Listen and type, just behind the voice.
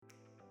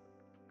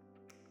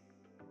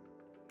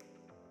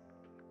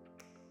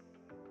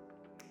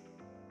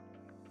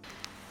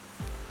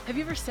Have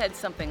you ever said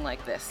something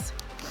like this?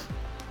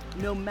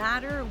 No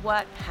matter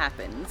what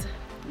happens,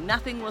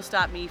 nothing will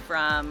stop me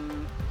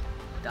from ...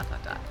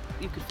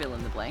 You could fill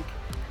in the blank.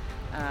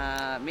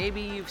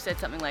 Maybe you've said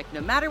something like,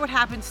 no matter what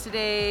happens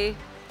today,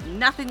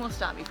 nothing will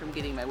stop me from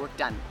getting my work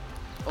done.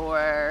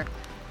 Or,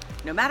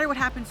 no matter what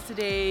happens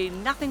today,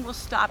 nothing will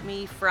stop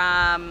me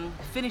from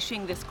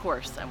finishing this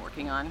course I'm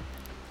working on.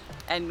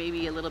 And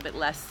maybe a little bit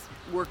less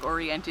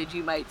work-oriented,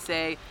 you might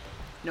say,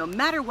 no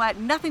matter what,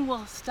 nothing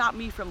will stop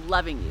me from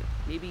loving you.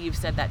 Maybe you've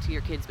said that to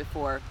your kids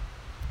before,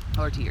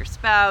 or to your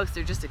spouse,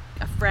 or just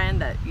a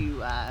friend that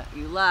you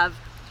love.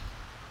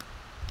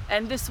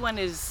 And this one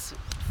is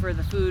for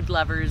the food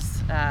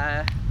lovers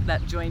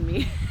that join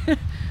me.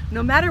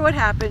 No matter what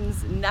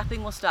happens,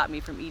 nothing will stop me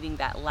from eating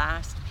that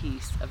last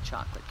piece of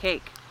chocolate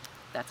cake.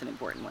 That's an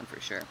important one for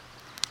sure.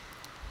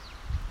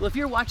 Well, if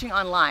you're watching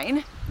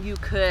online, you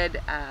could,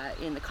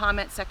 in the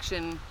comment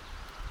section,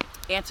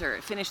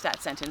 finish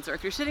that sentence. Or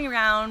if you're sitting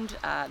around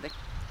the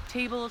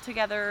table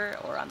together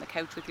or on the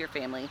couch with your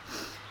family,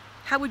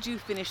 how would you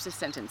finish this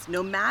sentence?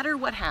 No matter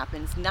what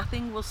happens,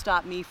 nothing will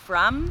stop me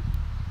from...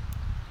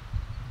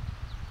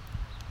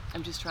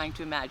 I'm just trying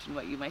to imagine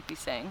what you might be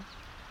saying.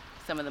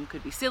 Some of them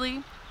could be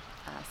silly.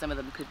 Some of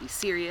them could be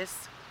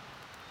serious.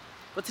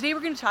 Well, today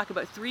we're going to talk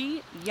about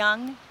 3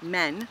 young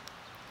men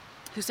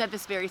who said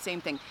this very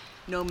same thing.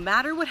 No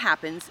matter what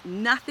happens,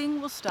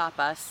 nothing will stop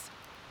us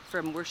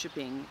from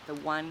worshiping the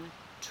one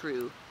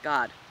true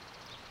God.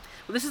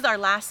 Well, this is our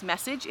last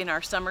message in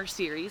our summer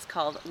series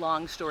called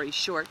Long Story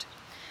Short.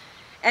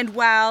 And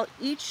while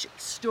each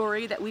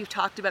story that we've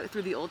talked about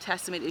through the Old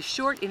Testament is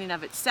short in and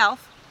of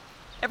itself,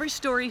 every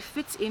story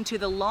fits into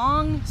the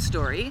long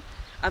story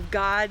of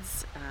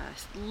God's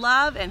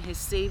love and his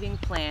saving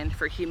plan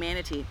for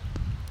humanity.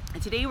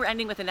 And today we're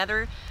ending with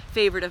another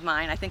favorite of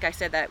mine. I think I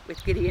said that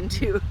with Gideon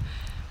too.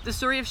 The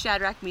story of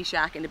Shadrach,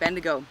 Meshach, and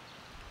Abednegoe.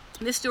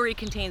 This story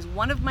contains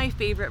one of my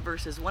favorite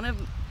verses, one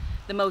of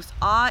the most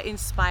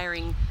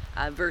awe-inspiring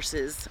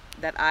verses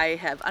that I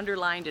have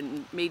underlined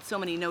and made so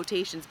many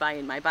notations by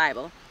in my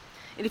Bible.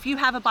 And if you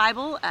have a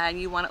Bible and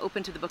you want to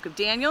open to the book of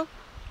Daniel,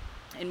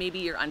 and maybe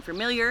you're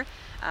unfamiliar,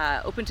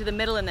 open to the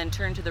middle and then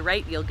turn to the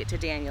right, you'll get to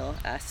Daniel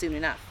soon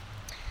enough.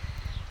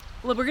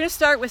 Well, we're going to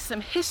start with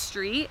some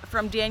history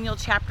from Daniel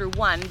chapter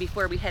 1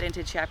 before we head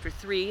into chapter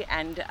 3,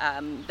 and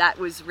that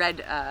was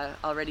read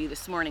already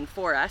this morning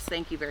for us.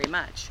 Thank you very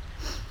much.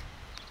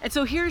 And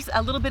so here's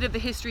a little bit of the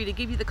history to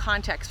give you the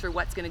context for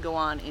what's going to go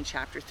on in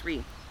chapter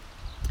 3.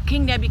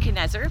 King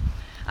Nebuchadnezzar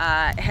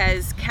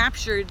has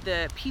captured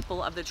the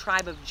people of the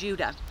tribe of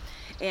Judah,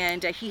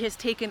 and he has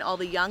taken all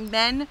the young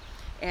men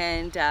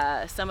and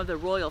some of the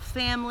royal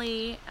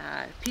family,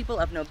 people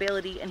of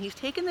nobility, and he's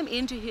taken them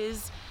into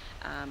his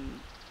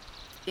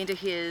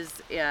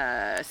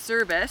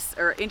service,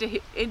 or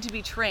into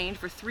be trained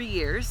for 3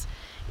 years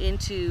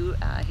into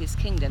his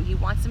kingdom. He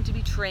wants them to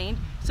be trained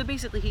so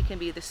basically he can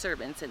be the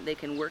servants and they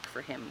can work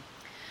for him.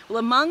 Well,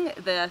 among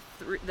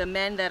the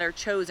men that are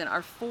chosen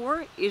are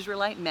 4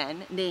 Israelite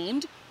men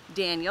named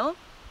Daniel,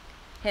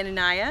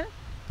 Hananiah,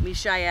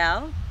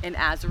 Mishael, and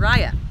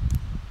Azariah.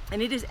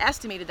 And it is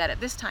estimated that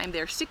at this time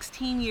they're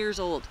 16 years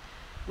old,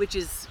 which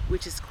is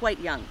quite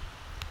young.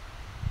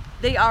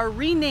 They are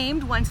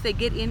renamed once they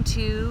get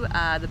into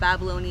the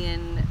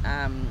Babylonian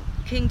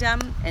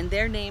kingdom, and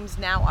their names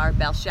now are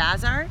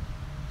Belshazzar,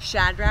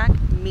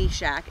 Shadrach,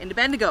 Meshach, and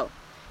Abednegoe.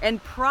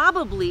 And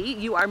probably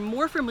you are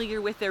more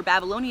familiar with their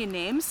Babylonian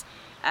names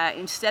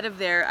instead of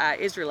their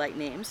Israelite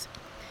names,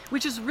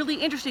 which is really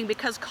interesting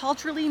because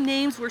culturally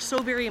names were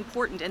so very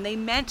important and they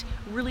meant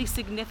really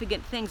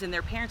significant things, and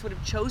their parents would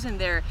have chosen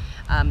their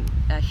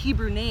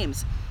Hebrew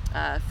names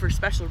for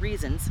special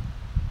reasons.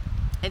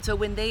 And so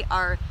when they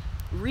are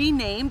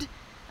renamed,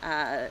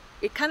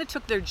 it kind of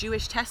took their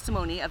Jewish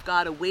testimony of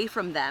God away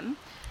from them,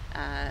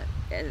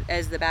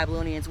 as the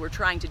Babylonians were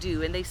trying to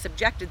do, and they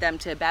subjected them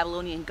to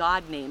Babylonian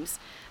god names,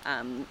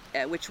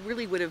 which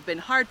really would have been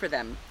hard for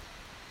them.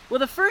 Well,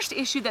 the first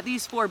issue that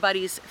these 4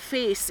 buddies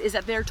face is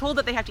that they're told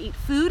that they have to eat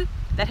food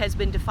that has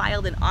been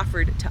defiled and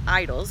offered to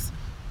idols.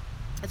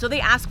 And so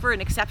they ask for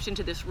an exception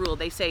to this rule.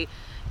 They say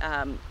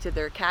to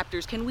their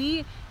captors, can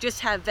we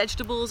just have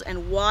vegetables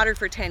and water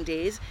for 10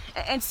 days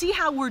and see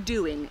how we're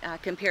doing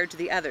compared to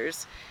the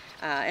others?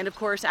 And of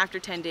course, after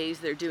 10 days,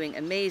 they're doing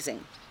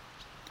amazing.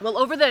 Well,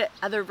 over the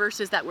other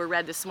verses that were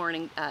read this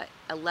morning,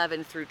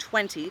 11 through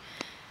 20,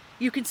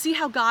 you can see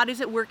how God is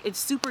at work in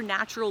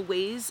supernatural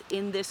ways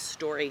in this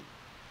story.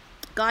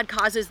 God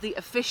causes the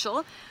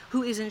official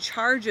who is in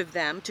charge of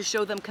them to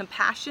show them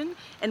compassion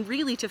and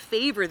really to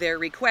favor their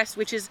request,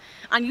 which is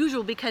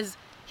unusual because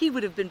he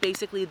would have been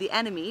basically the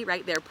enemy,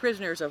 right? They're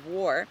prisoners of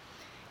war.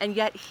 And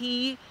yet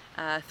he,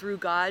 through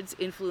God's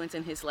influence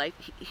in his life,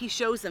 he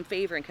shows them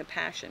favor and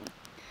compassion.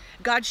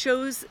 God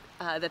shows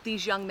that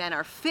these young men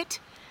are fit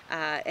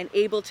and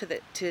able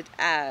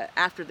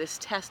after this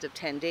test of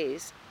 10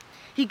 days.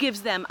 He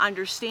gives them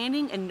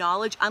understanding and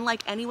knowledge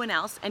unlike anyone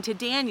else, and to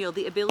Daniel,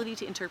 the ability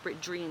to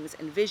interpret dreams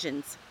and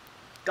visions.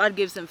 God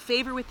gives them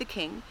favor with the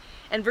king.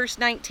 And verse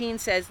 19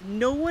 says,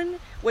 no one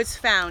was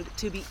found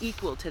to be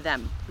equal to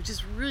them, which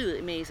is really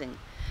amazing.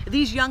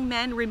 These young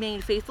men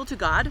remained faithful to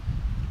God,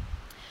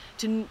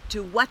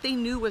 to what they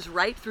knew was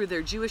right through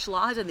their Jewish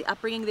laws and the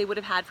upbringing they would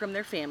have had from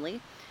their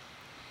family.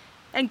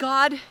 And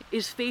God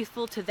is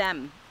faithful to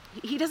them.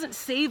 He doesn't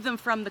save them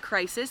from the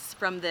crisis,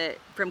 from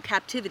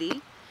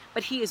captivity,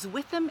 but he is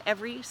with them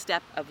every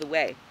step of the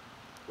way.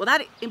 Well,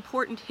 that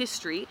important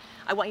history,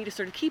 I want you to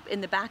sort of keep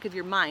in the back of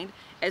your mind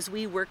as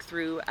we work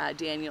through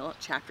Daniel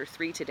chapter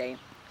 3 today.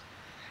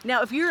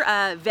 Now, if you're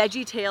a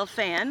VeggieTale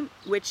fan,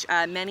 which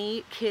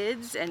many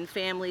kids and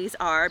families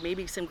are,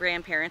 maybe some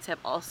grandparents have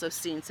also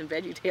seen some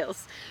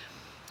VeggieTales,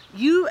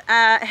 you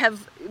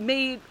have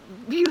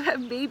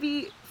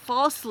maybe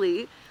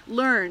falsely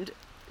learned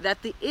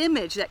that the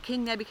image that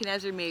King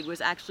Nebuchadnezzar made was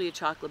actually a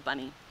chocolate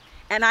bunny.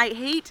 And I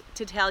hate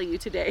to tell you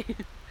today,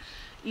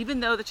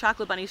 even though the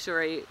chocolate bunny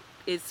story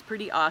is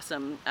pretty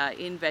awesome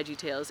in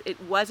VeggieTales,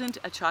 it wasn't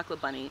a chocolate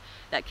bunny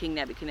that King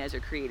Nebuchadnezzar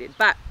created.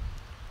 But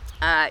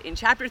in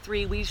chapter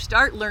 3, we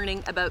start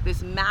learning about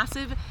this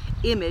massive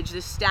image,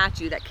 this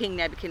statue that King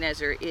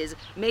Nebuchadnezzar is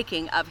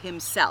making of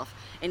himself,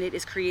 and it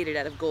is created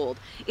out of gold.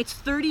 It's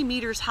 30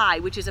 meters high,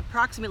 which is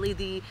approximately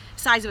the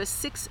size of a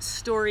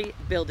 6-story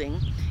building.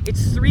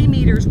 It's 3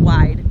 meters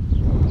wide,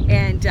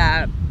 and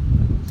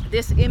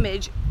this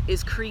image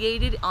is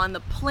created on the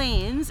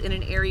plains in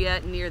an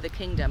area near the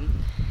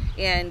kingdom.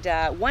 And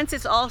once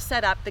it's all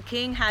set up, the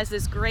king has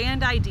this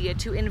grand idea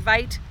to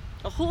invite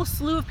a whole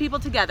slew of people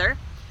together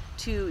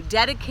to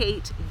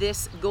dedicate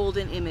this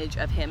golden image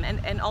of him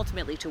and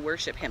ultimately to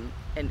worship him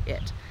and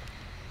it.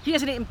 He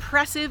has an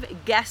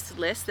impressive guest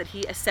list that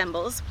he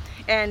assembles,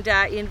 and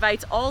he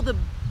invites all the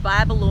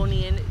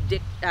Babylonian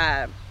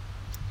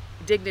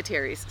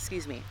dignitaries.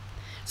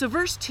 So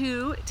verse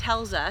 2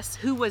 tells us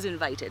who was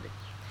invited.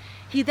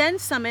 He then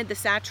summoned the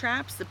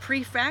satraps, the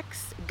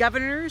prefects,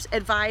 governors,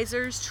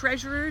 advisors,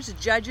 treasurers,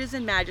 judges,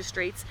 and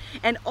magistrates,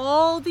 and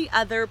all the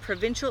other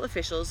provincial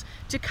officials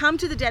to come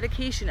to the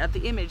dedication of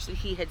the image that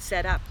he had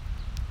set up.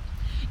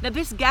 Now,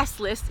 this guest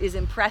list is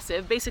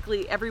impressive.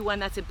 Basically, everyone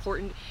that's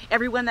important,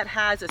 everyone that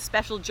has a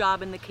special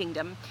job in the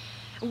kingdom.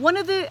 One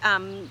of the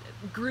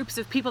groups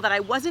of people that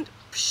I wasn't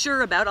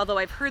sure about, although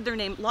I've heard their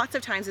name lots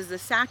of times, is the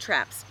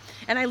satraps.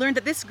 And I learned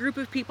that this group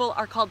of people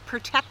are called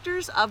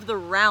protectors of the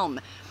realm.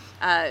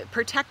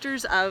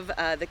 Protectors of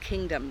the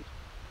kingdom.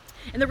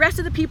 And the rest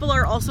of the people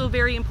are also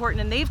very important,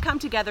 and they've come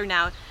together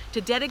now to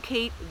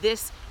dedicate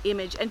this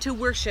image and to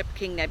worship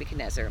King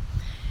Nebuchadnezzar.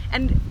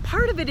 And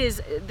part of it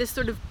is this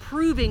sort of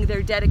proving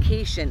their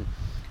dedication,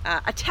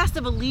 a test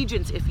of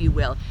allegiance, if you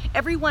will.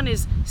 Everyone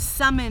is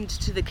summoned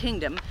to the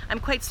kingdom. I'm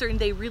quite certain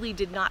they really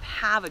did not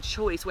have a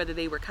choice whether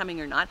they were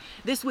coming or not.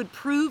 This would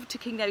prove to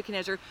King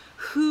Nebuchadnezzar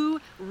who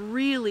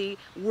really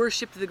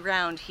worshipped the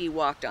ground he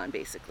walked on,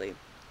 basically.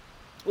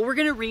 Well, we're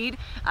going to read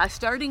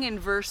starting in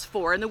verse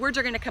 4, and the words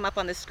are going to come up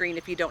on the screen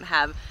if you don't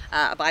have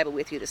a Bible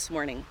with you this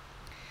morning.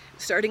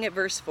 Starting at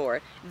verse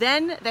 4,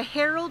 "Then the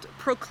herald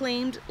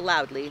proclaimed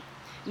loudly,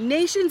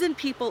 'Nations and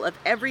people of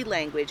every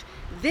language,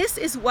 this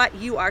is what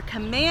you are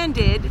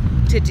commanded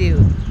to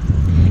do.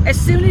 As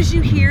soon as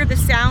you hear the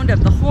sound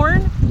of the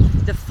horn,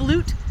 the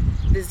flute,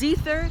 the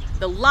zither,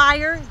 the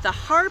lyre, the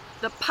harp,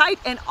 the pipe,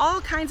 and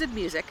all kinds of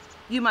music,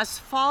 you must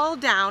fall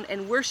down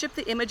and worship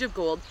the image of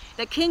gold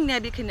that King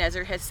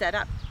Nebuchadnezzar has set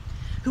up.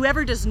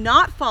 Whoever does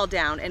not fall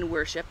down and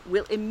worship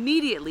will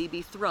immediately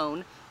be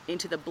thrown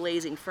into the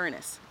blazing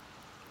furnace.'"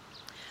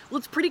 Well,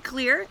 it's pretty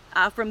clear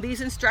from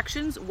these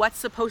instructions what's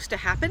supposed to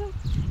happen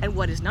and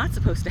what is not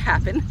supposed to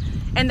happen,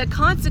 and the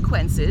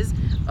consequences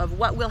of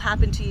what will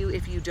happen to you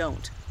if you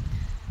don't.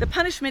 The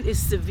punishment is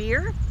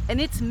severe, and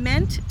it's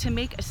meant to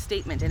make a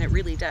statement, and it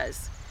really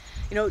does.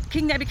 You know,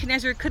 King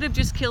Nebuchadnezzar could have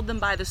just killed them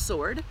by the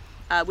sword,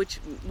 which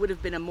would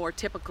have been a more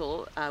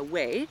typical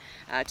way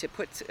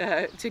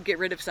to get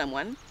rid of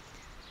someone.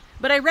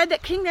 But I read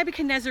that King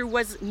Nebuchadnezzar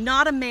was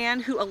not a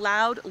man who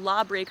allowed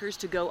lawbreakers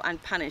to go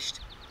unpunished.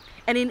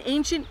 And in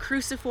ancient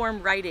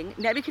cruciform writing,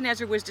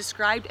 Nebuchadnezzar was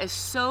described as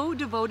so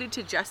devoted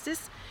to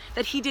justice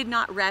that he did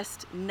not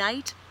rest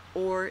night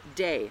or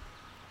day.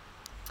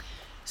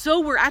 So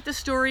we're at the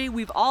story.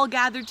 We've all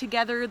gathered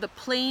together. The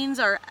plains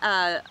are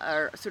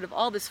sort of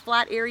all this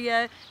flat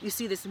area. You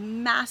see this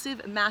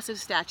massive, massive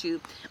statue.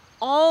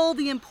 All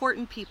the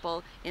important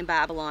people in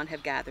Babylon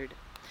have gathered.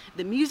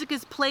 The music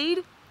is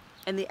played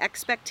and the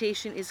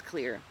expectation is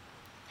clear.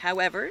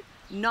 However,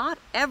 not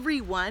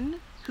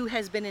everyone who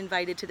has been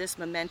invited to this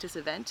momentous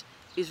event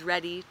is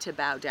ready to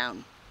bow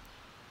down.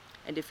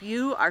 And if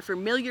you are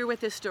familiar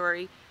with this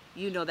story,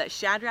 you know that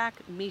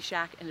Shadrach,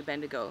 Meshach, and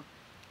Abednegoe,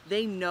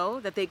 they know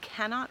that they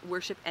cannot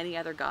worship any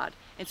other god,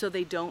 and so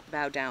they don't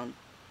bow down.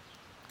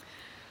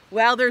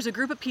 Well, there's a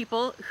group of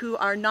people who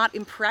are not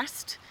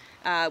impressed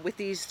with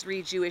these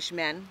 3 Jewish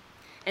men,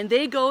 and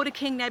they go to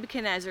King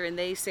Nebuchadnezzar and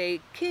they say,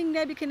 "King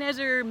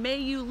Nebuchadnezzar, may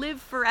you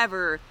live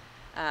forever,"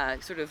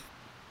 sort of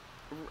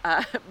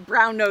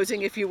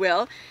brown-nosing, if you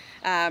will.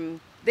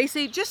 They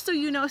say, "Just so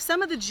you know,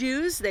 some of the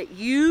Jews that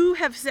you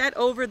have set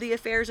over the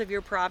affairs of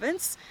your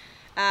province,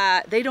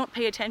 They don't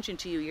pay attention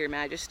to you, your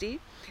majesty.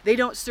 They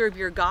don't serve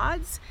your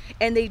gods,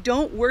 and they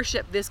don't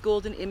worship this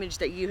golden image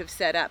that you have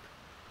set up.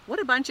 What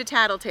a bunch of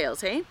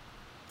tattletales, hey?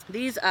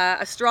 These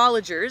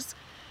astrologers,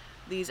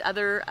 these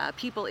other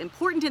people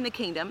important in the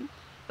kingdom,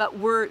 but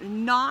were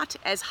not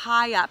as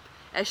high up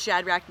as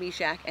Shadrach,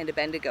 Meshach, and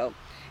Abednego.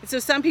 And so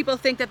some people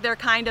think that they're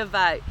kind of,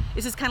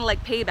 this is kind of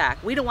like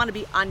payback. We don't want to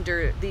be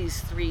under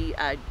these three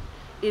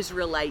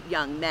Israelite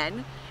young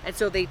men. And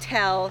so they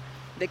tell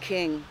the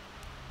king.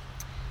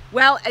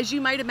 Well, as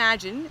you might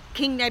imagine,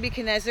 King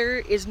Nebuchadnezzar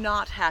is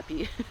not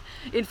happy.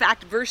 In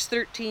fact, verse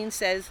 13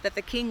 says that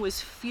the king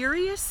was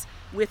furious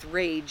with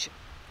rage.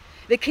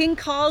 The king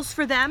calls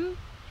for them,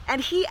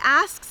 and he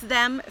asks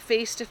them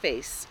face to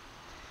face.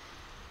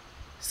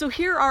 So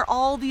here are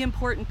all the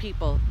important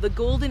people. The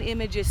golden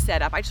image is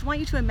set up. I just want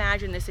you to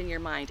imagine this in your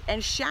mind.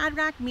 And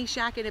Shadrach,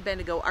 Meshach, and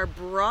Abednego are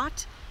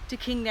brought to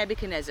King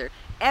Nebuchadnezzar.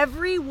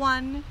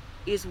 Everyone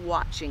is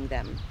watching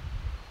them.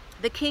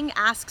 The king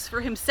asks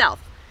for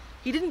himself.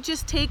 He didn't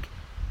just take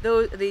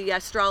the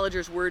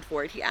astrologer's word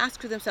for it. He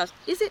asked for themselves,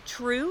 is it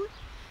true,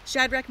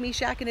 Shadrach,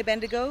 Meshach, and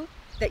Abednego,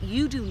 that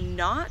you do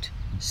not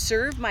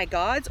serve my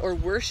gods or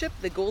worship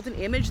the golden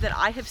image that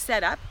I have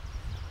set up?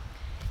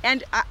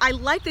 And I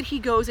like that he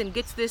goes and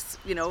gets this,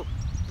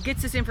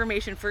 gets this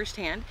information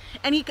firsthand.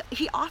 And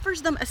he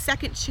offers them a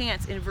second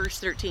chance in verse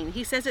 13.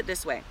 He says it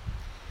this way.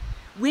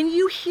 When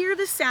you hear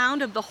the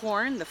sound of the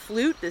horn, the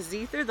flute, the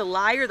zither, the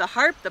lyre, the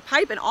harp, the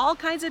pipe, and all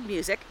kinds of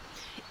music,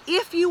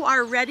 if you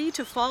are ready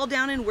to fall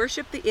down and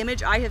worship the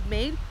image I have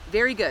made,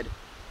 very good.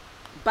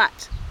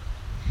 But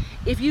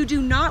if you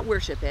do not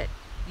worship it,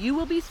 you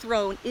will be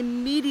thrown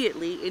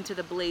immediately into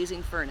the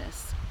blazing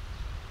furnace.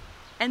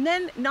 And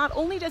then not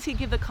only does he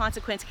give the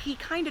consequence, he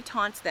kind of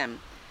taunts them.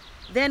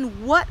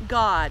 Then what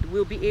God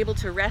will be able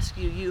to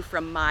rescue you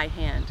from my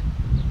hand?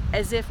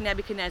 As if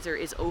Nebuchadnezzar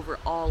is over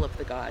all of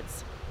the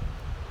gods.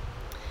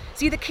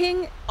 See, the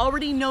king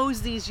already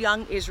knows these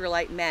young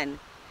Israelite men.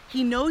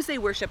 He knows they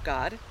worship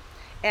God.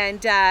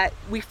 And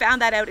we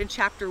found that out in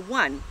chapter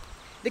 1.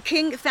 The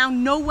king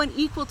found no one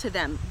equal to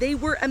them. They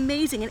were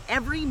amazing in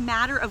every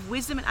matter of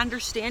wisdom and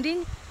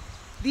understanding.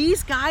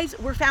 These guys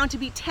were found to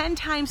be 10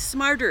 times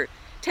smarter,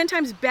 10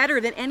 times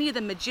better than any of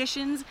the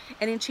magicians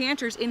and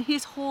enchanters in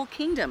his whole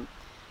kingdom.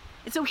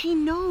 And so he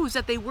knows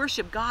that they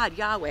worship God,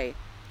 Yahweh,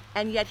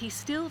 and yet he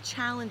still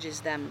challenges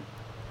them.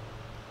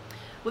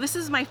 Well, this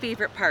is my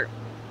favorite part.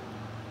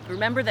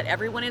 Remember that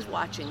everyone is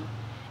watching.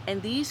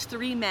 And these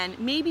three men,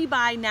 maybe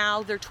by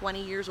now they're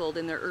 20 years old,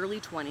 in their early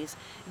 20s,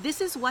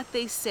 this is what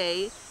they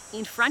say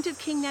in front of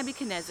King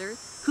Nebuchadnezzar,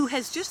 who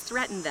has just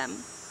threatened them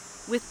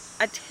with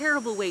a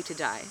terrible way to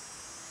die,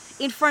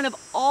 in front of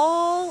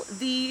all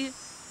the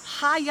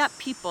high up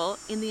people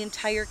in the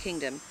entire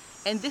kingdom.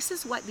 And this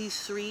is what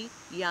these three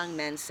young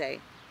men say,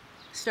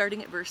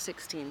 starting at verse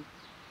 16.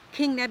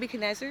 King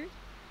Nebuchadnezzar,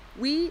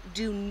 we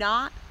do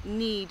not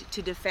need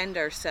to defend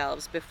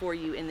ourselves before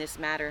you in this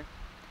matter.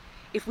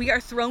 If we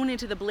are thrown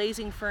into the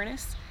blazing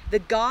furnace, the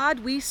God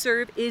we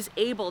serve is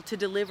able to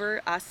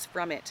deliver us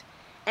from it,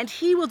 and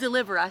he will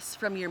deliver us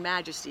from your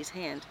majesty's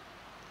hand.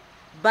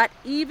 But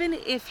even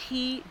if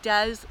he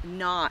does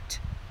not,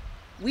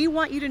 we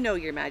want you to know,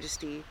 your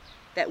majesty,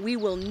 that we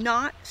will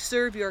not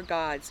serve your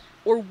gods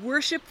or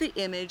worship the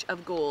image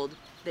of gold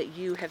that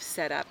you have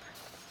set up.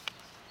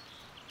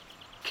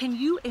 Can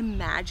you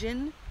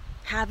imagine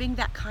having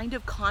that kind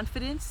of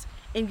confidence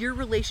in your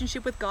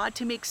relationship with God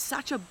to make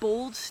such a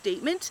bold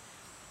statement?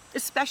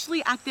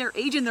 Especially at their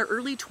age, in their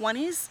early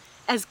 20s,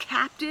 as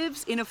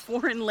captives in a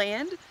foreign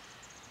land.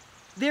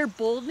 Their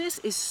boldness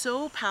is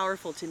so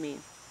powerful to me.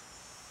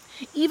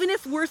 Even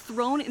if we're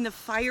thrown in the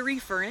fiery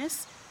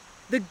furnace,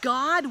 the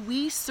God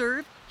we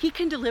serve, he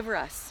can deliver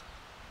us.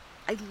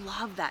 I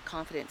love that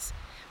confidence.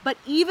 But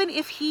even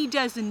if he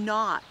does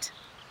not,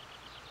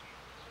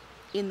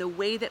 in the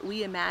way that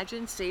we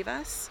imagine, save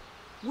us,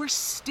 we're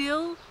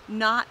still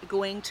not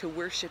going to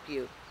worship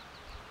you.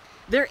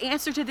 Their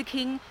answer to the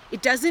king,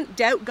 it doesn't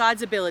doubt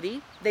God's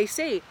ability. They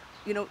say,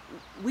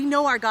 we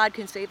know our God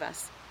can save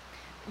us.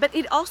 But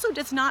it also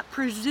does not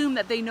presume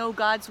that they know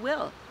God's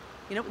will.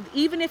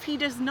 Even if he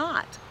does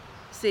not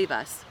save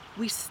us,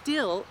 we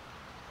still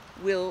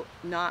will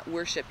not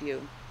worship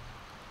you.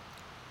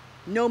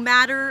 No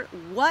matter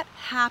what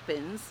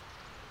happens,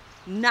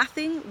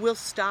 nothing will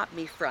stop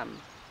me from.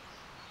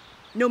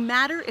 No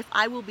matter if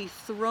I will be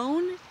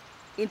thrown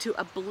into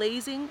a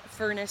blazing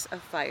furnace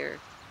of fire,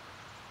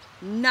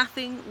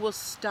 nothing will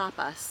stop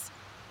us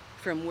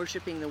from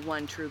worshiping the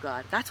one true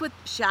God. That's what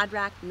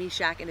Shadrach,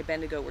 Meshach, and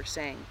Abednego were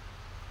saying.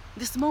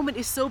 This moment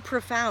is so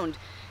profound,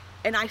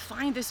 and I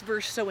find this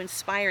verse so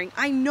inspiring.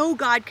 I know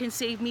God can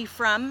save me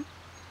from,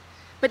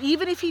 but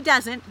even if he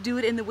doesn't do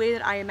it in the way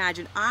that I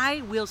imagine,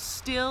 I will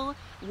still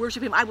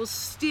worship him. I will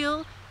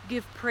still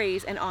give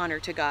praise and honor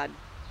to God.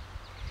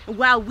 And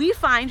while we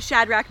find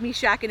Shadrach,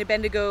 Meshach, and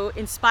Abednego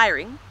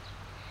inspiring,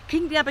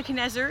 King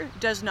Nebuchadnezzar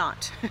does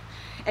not.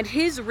 And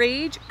his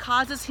rage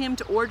causes him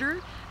to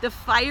order the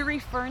fiery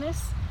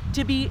furnace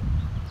to be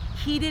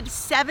heated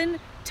 7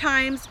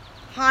 times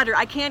hotter.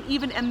 I can't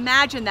even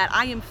imagine that.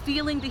 I am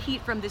feeling the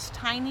heat from this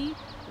tiny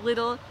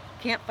little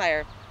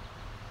campfire.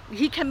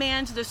 He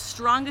commands the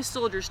strongest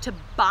soldiers to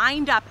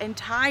bind up and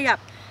tie up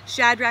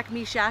Shadrach,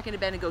 Meshach, and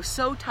Abednego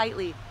so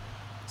tightly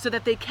so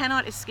that they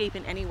cannot escape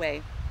in any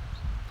way.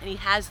 And he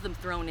has them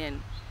thrown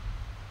in.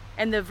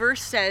 And the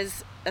verse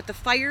says that the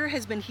fire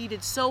has been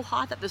heated so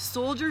hot that the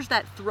soldiers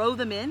that throw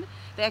them in,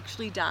 they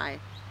actually die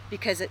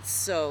because it's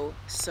so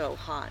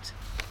hot.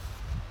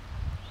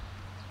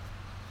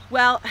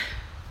 Well,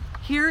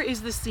 here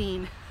is the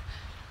scene.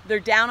 They're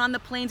down on the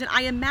plains, and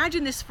I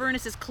imagine this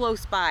furnace is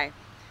close by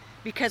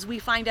because we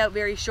find out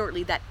very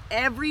shortly that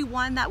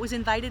everyone that was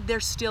invited, they're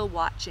still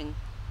watching.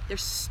 They're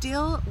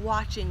still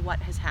watching what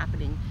is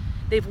happening.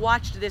 They've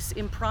watched this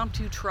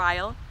impromptu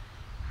trial.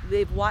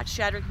 They've watched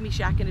Shadrach,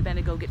 Meshach, and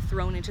Abednego get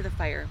thrown into the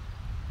fire.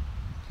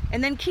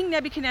 And then King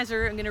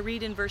Nebuchadnezzar, I'm going to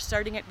read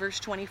starting at verse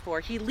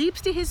 24, he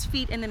leaps to his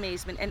feet in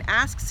amazement and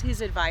asks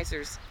his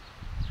advisors,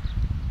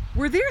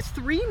 "Were there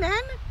 3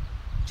 men?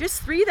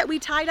 Just 3 that we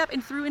tied up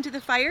and threw into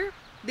the fire?"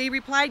 They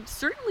replied,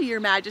 "Certainly, Your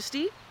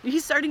Majesty."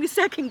 He's starting to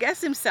second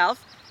guess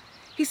himself.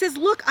 He says,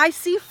 "Look, I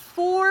see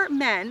 4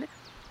 men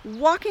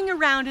walking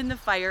around in the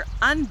fire,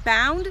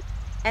 unbound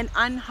and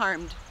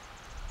unharmed.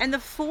 And the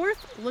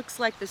 4th looks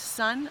like the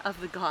son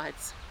of the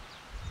gods."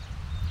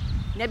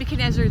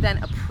 Nebuchadnezzar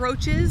then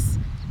approaches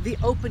the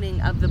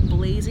opening of the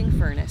blazing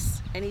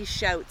furnace and he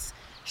shouts,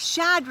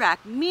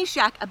 "Shadrach,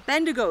 Meshach,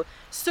 Abednego,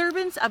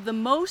 servants of the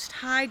Most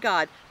High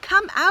God,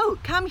 come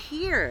out, come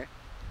here."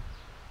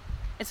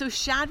 And so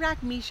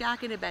Shadrach,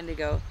 Meshach, and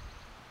Abednego,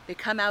 they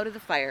come out of the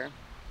fire.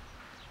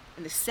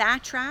 And the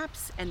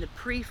satraps and the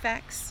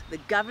prefects, the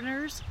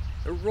governors,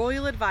 the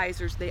royal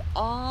advisors, they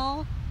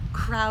all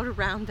crowd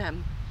around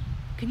them.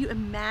 Can you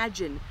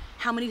imagine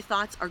how many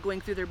thoughts are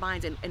going through their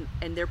minds?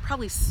 And they're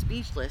probably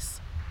speechless,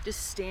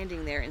 just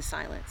standing there in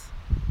silence.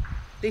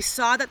 They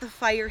saw that the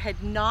fire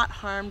had not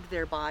harmed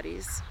their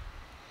bodies.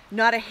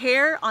 Not a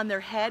hair on their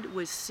head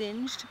was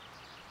singed.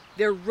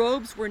 Their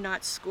robes were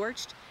not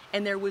scorched,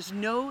 and there was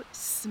no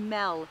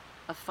smell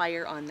of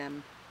fire on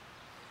them.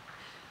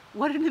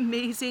 What an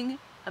amazing,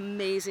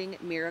 amazing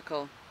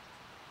miracle.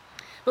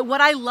 But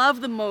what I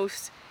love the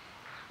most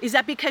is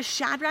that because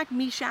Shadrach,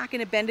 Meshach,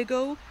 and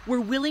Abednego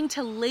were willing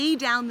to lay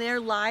down their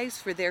lives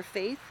for their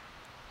faith,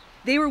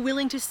 they were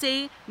willing to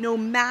say, no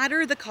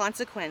matter the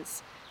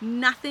consequence,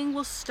 nothing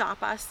will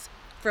stop us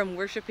from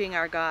worshiping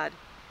our God.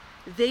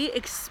 They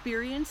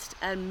experienced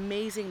an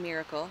amazing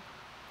miracle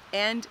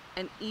and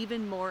an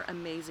even more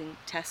amazing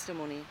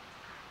testimony.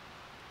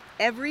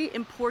 Every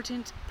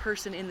important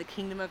person in the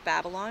kingdom of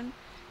Babylon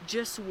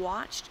just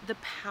watched the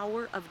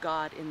power of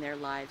God in their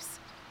lives,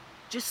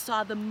 just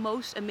saw the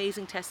most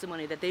amazing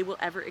testimony that they will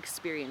ever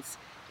experience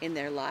in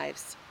their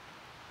lives.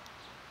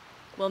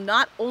 Well,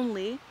 not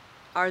only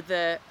are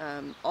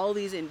all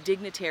these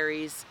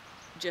dignitaries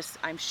just,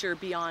 I'm sure,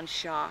 beyond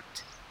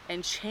shocked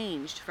and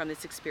changed from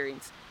this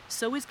experience,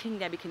 so is King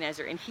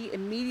Nebuchadnezzar, and he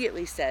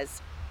immediately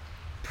says,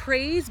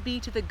 "Praise be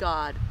to the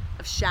God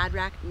of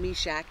Shadrach,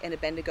 Meshach, and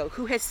Abednego,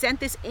 who has sent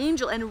this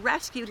angel and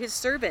rescued his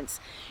servants.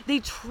 They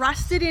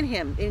trusted in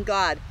him, in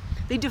God.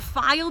 They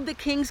defiled the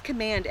king's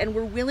command and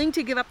were willing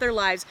to give up their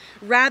lives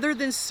rather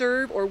than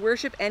serve or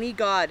worship any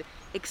god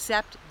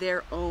except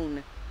their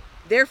own.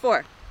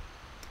 Therefore,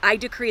 I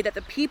decree that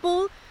the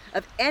people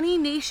of any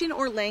nation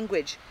or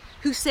language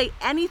who say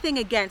anything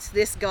against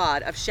this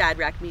God of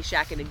Shadrach,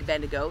 Meshach, and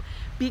Abednego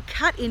be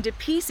cut into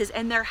pieces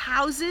and their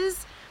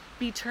houses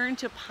be turned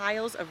to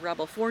piles of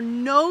rubble. For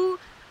no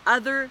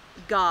other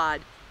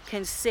God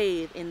can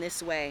save in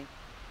this way."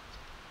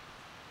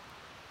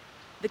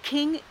 The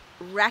king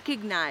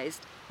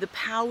recognized the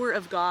power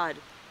of God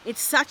in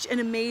such an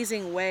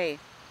amazing way,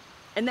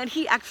 and that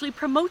he actually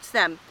promotes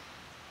them,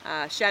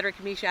 Shadrach,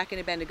 Meshach, and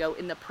Abednego,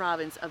 in the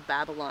province of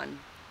Babylon.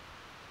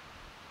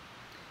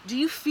 Do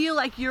you feel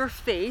like your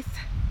faith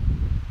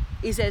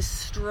is as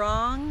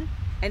strong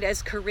and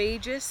as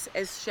courageous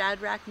as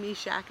Shadrach,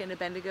 Meshach, and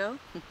Abednego?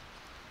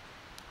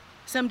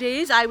 Some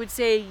days I would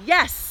say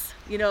yes,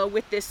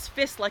 with this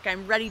fist, like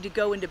I'm ready to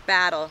go into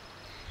battle.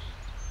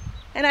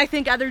 And I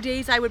think other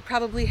days I would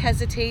probably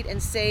hesitate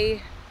and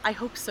say, I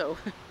hope so.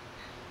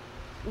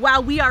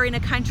 While we are in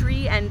a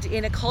country and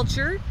in a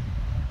culture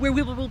where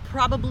we will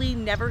probably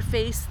never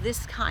face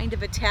this kind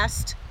of a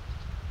test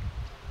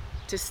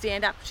to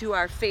stand up to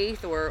our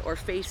faith or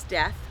face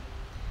death,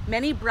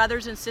 many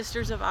brothers and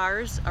sisters of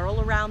ours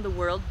all around the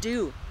world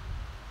do.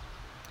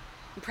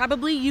 And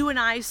probably you and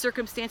I's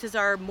circumstances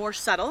are more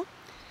subtle.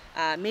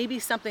 Maybe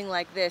something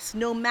like this: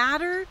 no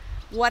matter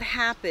what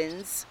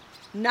happens,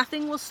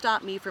 nothing will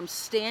stop me from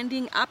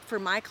standing up for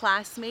my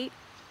classmate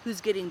who's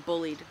getting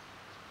bullied.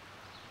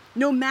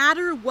 No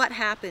matter what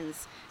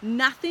happens,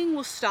 nothing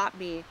will stop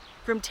me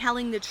from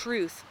telling the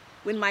truth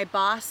when my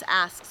boss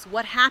asks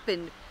what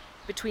happened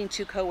between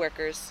 2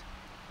 coworkers.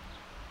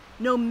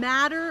 No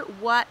matter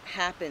what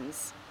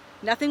happens,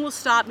 nothing will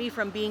stop me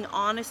from being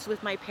honest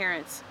with my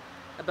parents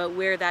about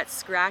where that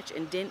scratch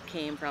and dent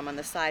came from on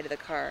the side of the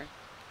car.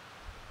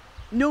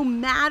 No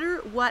matter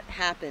what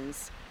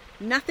happens,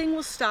 nothing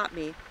will stop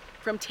me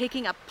from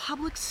taking a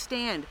public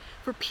stand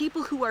for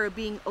people who are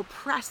being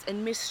oppressed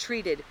and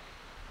mistreated,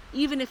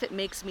 even if it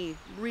makes me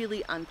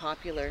really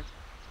unpopular?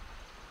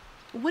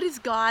 What is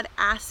God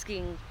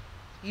asking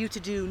you to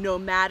do no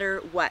matter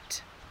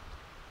what?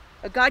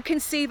 God can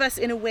save us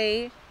in a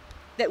way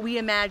that we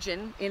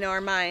imagine in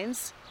our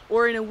minds,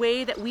 or in a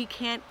way that we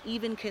can't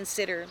even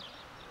consider.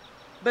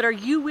 But are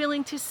you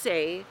willing to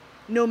say,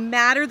 no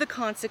matter the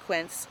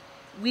consequence,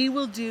 we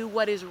will do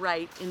what is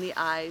right in the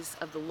eyes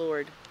of the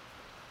Lord?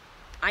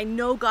 I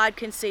know God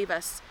can save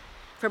us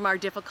from our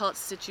difficult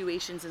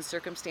situations and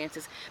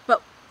circumstances,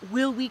 but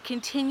will we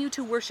continue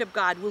to worship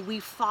God? Will we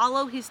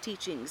follow his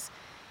teachings,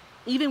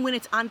 even when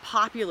it's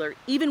unpopular,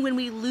 even when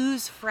we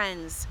lose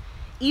friends,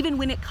 even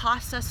when it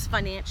costs us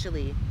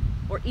financially,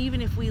 or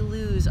even if we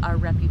lose our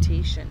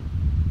reputation?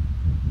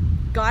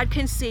 God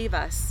can save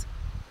us,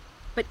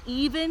 but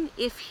even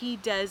if he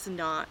does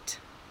not,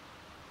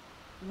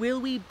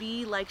 will we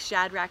be like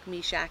Shadrach,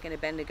 Meshach, and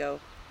Abednego?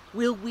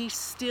 Will we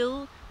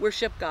still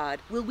worship God?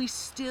 Will we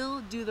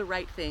still do the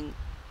right thing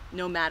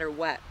no matter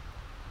what?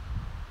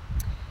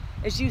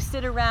 As you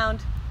sit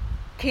around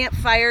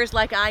campfires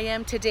like I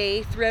am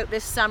today throughout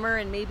this summer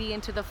and maybe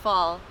into the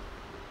fall,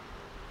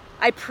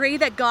 I pray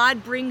that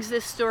God brings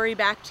this story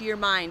back to your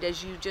mind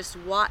as you just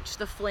watch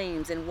the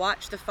flames and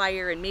watch the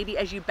fire, and maybe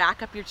as you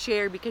back up your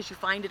chair because you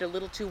find it a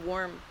little too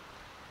warm,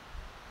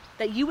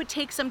 that you would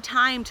take some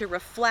time to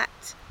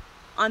reflect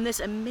on this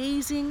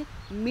amazing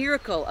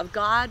miracle of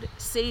God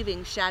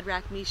saving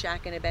Shadrach,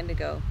 Meshach, and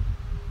Abednego.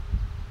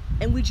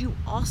 And would you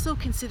also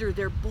consider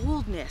their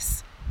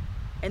boldness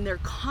and their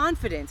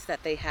confidence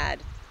that they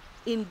had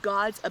in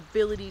God's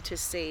ability to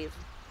save?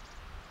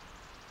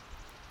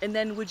 And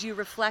then would you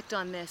reflect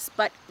on this?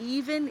 But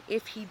even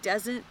if he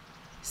doesn't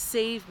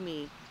save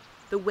me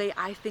the way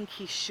I think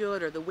he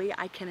should, or the way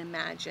I can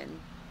imagine,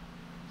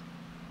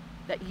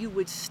 that you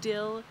would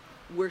still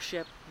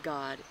worship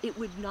God. It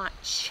would not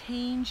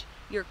change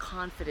your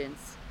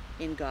confidence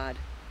in God.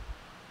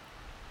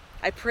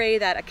 I pray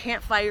that a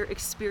campfire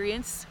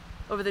experience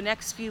over the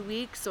next few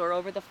weeks or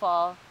over the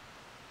fall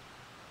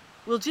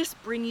will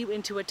just bring you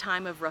into a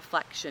time of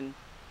reflection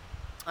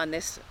on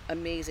this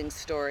amazing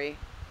story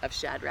of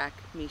Shadrach,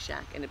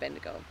 Meshach, and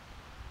Abednego.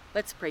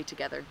 Let's pray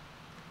together.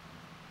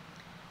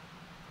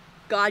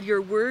 God,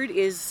 your word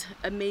is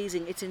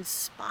amazing. It's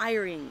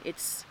inspiring.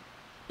 It's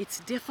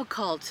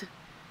difficult.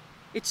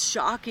 It's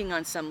shocking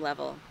on some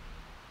level.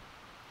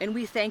 And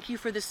we thank you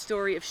for the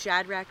story of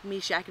Shadrach,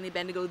 Meshach, and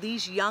Abednego,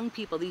 these young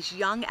people, these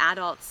young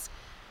adults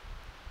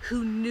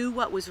who knew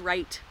what was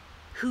right,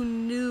 who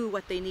knew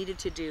what they needed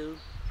to do.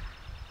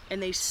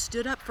 And they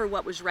stood up for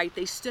what was right.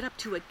 They stood up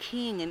to a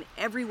king and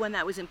everyone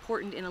that was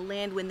important in a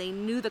land when they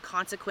knew the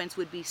consequence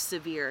would be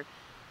severe.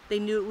 They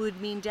knew it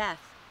would mean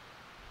death.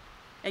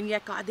 And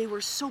yet, God, they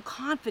were so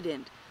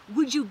confident.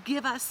 Would you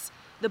give us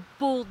the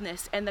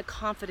boldness and the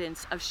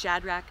confidence of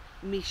Shadrach,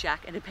 Meshach,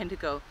 and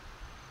Abednego?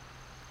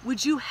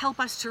 Would you help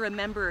us to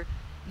remember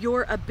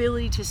your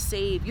ability to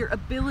save, your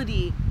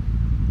ability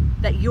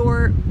that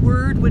your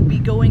word would be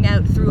going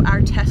out through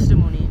our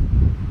testimony?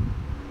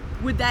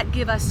 Would that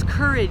give us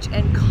courage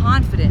and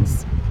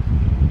confidence?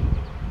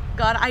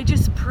 God, I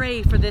just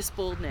pray for this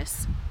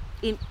boldness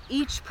in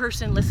each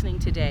person listening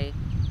today,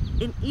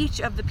 in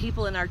each of the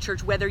people in our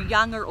church, whether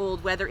young or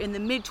old, whether in the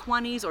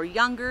mid-20s or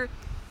younger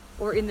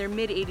or in their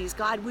mid-80s.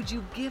 God, would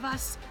you give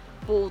us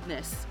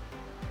boldness?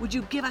 Would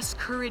you give us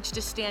courage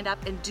to stand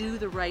up and do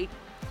the right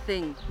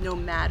thing no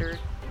matter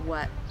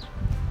what?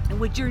 And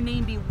would your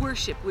name be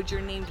worshiped? Would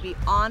your name be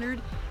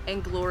honored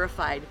and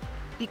glorified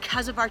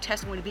because of our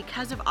testimony,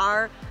 because of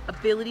our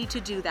ability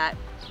to do that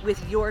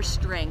with your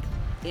strength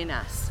in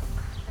us?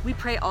 We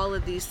pray all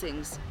of these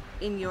things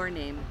in your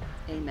name.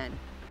 Amen.